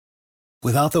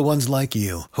Without the ones like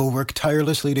you, who work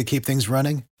tirelessly to keep things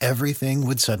running, everything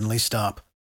would suddenly stop.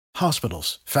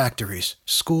 Hospitals, factories,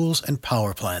 schools, and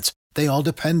power plants, they all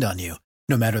depend on you.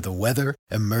 No matter the weather,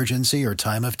 emergency, or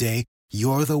time of day,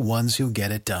 you're the ones who get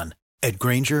it done. At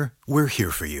Grainger, we're here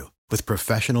for you with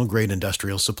professional-grade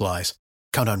industrial supplies.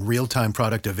 Count on real-time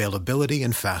product availability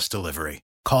and fast delivery.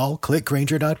 Call,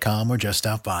 clickgrainger.com, or just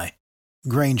stop by.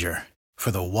 Grainger, for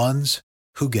the ones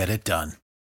who get it done.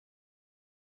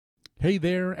 Hey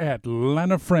there,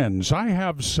 Atlanta friends. I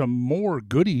have some more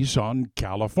goodies on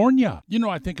California. You know,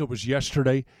 I think it was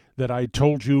yesterday that I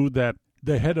told you that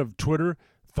the head of Twitter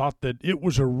thought that it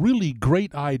was a really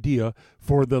great idea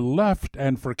for the left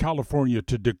and for California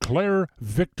to declare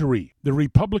victory. The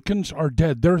Republicans are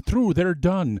dead. They're through. They're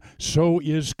done. So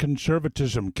is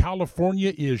conservatism.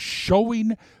 California is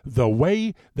showing the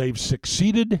way. They've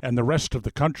succeeded, and the rest of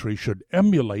the country should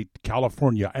emulate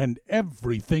California and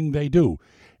everything they do.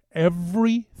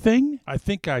 Everything? I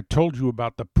think I told you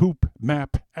about the Poop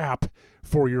Map app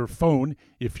for your phone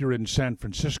if you're in San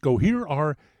Francisco. Here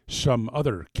are some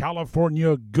other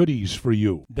California goodies for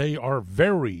you. They are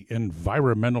very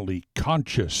environmentally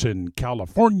conscious in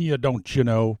California, don't you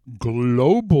know?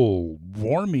 Global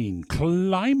warming,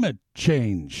 climate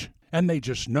change. And they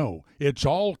just know it's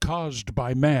all caused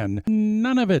by man.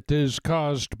 None of it is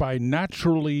caused by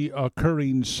naturally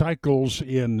occurring cycles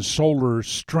in solar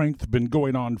strength, been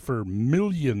going on for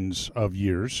millions of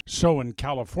years. So in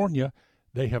California,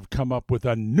 they have come up with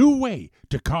a new way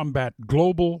to combat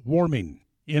global warming.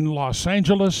 In Los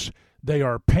Angeles, they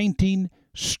are painting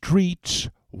streets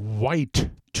white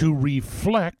to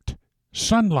reflect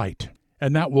sunlight,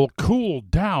 and that will cool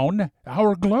down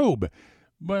our globe.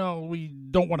 Well, we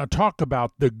don't want to talk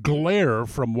about the glare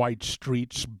from white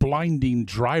streets blinding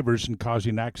drivers and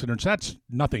causing accidents. That's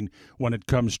nothing when it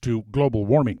comes to global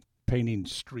warming, painting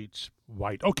streets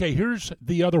white. Okay, here's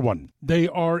the other one. They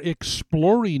are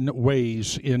exploring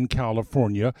ways in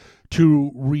California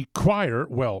to request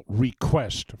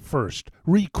first,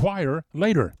 require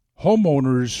later,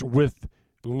 homeowners with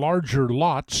larger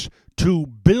lots to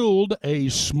build a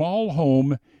small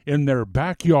home in their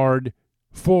backyard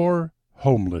for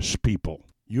homeless people.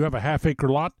 You have a half-acre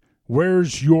lot?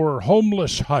 Where's your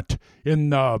homeless hut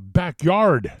in the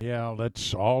backyard? Yeah,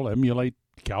 let's all emulate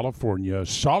California.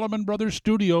 Solomon Brothers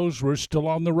Studios, we're still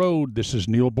on the road. This is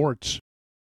Neil Bortz.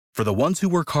 For the ones who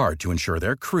work hard to ensure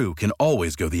their crew can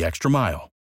always go the extra mile,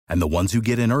 and the ones who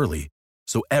get in early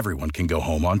so everyone can go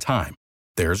home on time,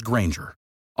 there's Grainger,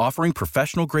 offering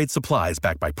professional-grade supplies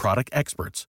backed by product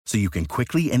experts so you can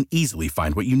quickly and easily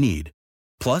find what you need.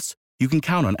 Plus, you can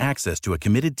count on access to a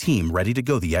committed team ready to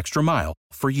go the extra mile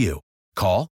for you.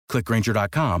 Call, click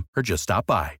Grainger.com, or just stop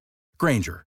by.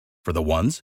 Grainger, for the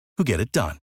ones who get it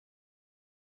done.